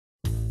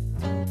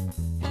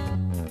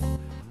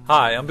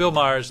Hi, I'm Bill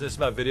Myers, and this is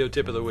my video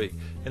tip of the week.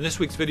 In this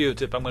week's video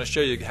tip, I'm going to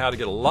show you how to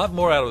get a lot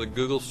more out of the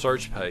Google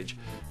search page.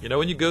 You know,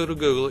 when you go to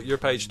Google, your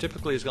page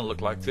typically is going to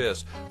look like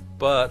this.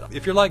 But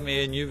if you're like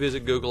me and you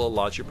visit Google a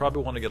lot, you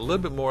probably want to get a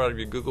little bit more out of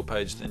your Google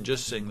page than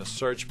just seeing the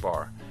search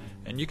bar.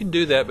 And you can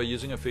do that by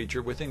using a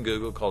feature within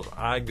Google called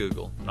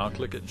iGoogle. And I'll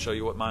click it and show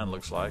you what mine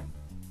looks like.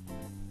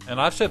 And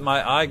I've set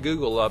my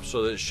iGoogle up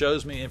so that it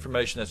shows me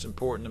information that's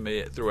important to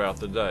me throughout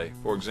the day.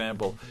 For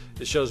example,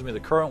 it shows me the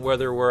current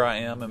weather where I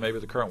am and maybe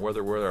the current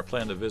weather where I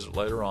plan to visit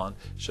later on.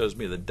 It shows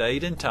me the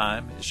date and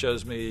time. It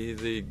shows me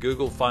the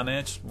Google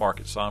Finance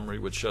Market Summary,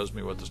 which shows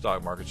me what the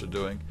stock markets are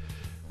doing.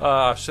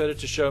 I've set it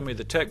to show me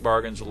the tech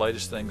bargains, the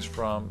latest things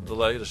from the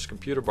latest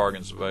computer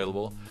bargains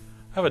available.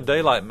 I have a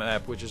daylight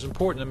map, which is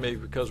important to me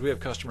because we have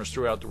customers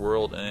throughout the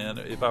world, and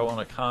if I want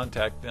to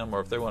contact them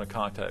or if they want to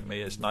contact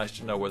me, it's nice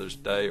to know whether it's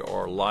day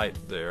or light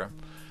there.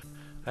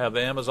 I have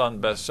the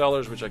Amazon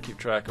bestsellers, which I keep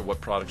track of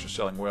what products are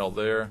selling well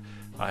there.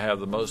 I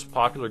have the most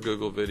popular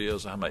Google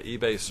videos. I have my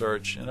eBay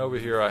search, and over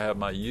here I have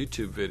my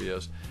YouTube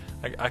videos.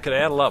 I could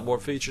add a lot more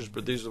features,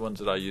 but these are the ones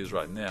that I use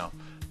right now.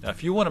 Now,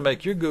 if you want to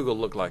make your Google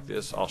look like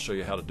this, I'll show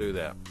you how to do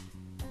that.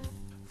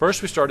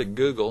 First, we start at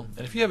Google,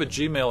 and if you have a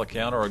Gmail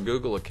account or a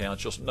Google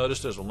account, you'll notice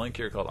there's a link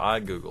here called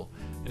iGoogle.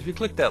 And if you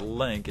click that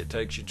link, it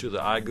takes you to the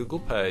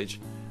iGoogle page,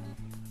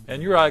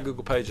 and your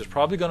iGoogle page is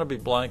probably going to be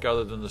blank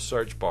other than the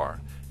search bar.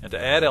 And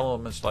to add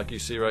elements like you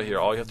see right here,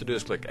 all you have to do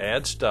is click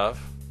Add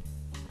Stuff,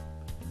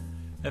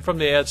 and from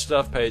the Add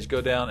Stuff page,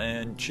 go down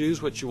and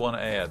choose what you want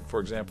to add.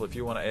 For example, if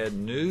you want to add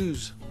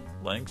news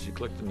links, you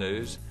click the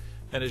news,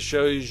 and it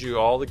shows you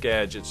all the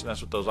gadgets, and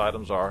that's what those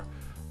items are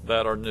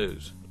that are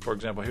news. For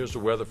example, here's the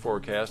weather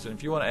forecast, and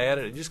if you want to add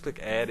it, you just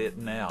click Add It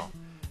Now.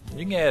 And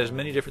you can add as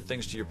many different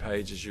things to your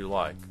page as you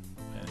like.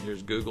 And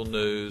here's Google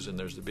News, and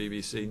there's the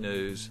BBC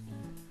News,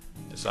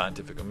 the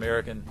Scientific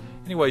American.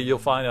 Anyway, you'll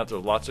find out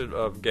there's lots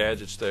of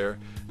gadgets there.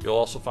 You'll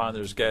also find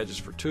there's gadgets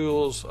for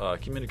tools,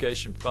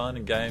 communication, fun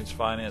and games,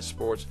 finance,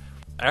 sports.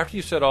 After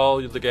you set all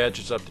the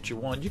gadgets up that you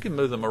want, you can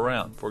move them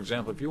around. For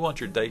example, if you want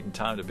your date and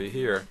time to be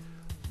here,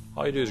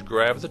 all you do is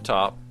grab at the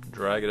top,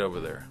 drag it over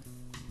there.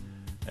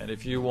 And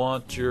if you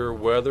want your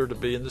weather to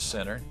be in the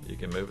center, you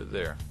can move it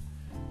there.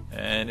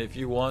 And if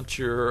you want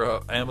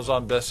your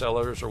Amazon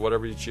bestsellers or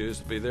whatever you choose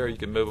to be there, you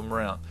can move them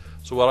around.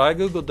 So what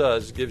iGoogle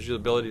does is gives you the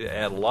ability to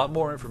add a lot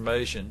more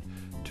information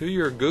to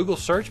your Google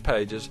search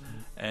pages,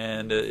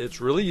 and it's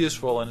really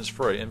useful and it's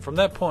free. And from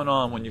that point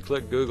on, when you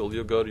click Google,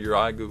 you'll go to your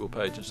iGoogle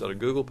page instead of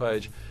Google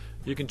page.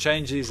 You can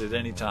change these at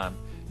any time.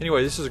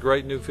 Anyway, this is a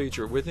great new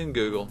feature within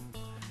Google.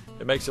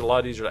 It makes it a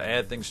lot easier to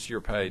add things to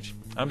your page.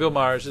 I'm Bill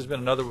Myers. This has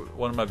been another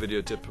one of my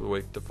video tips of the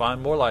week. To find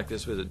more like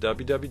this, visit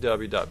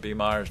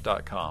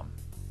www.bmyers.com.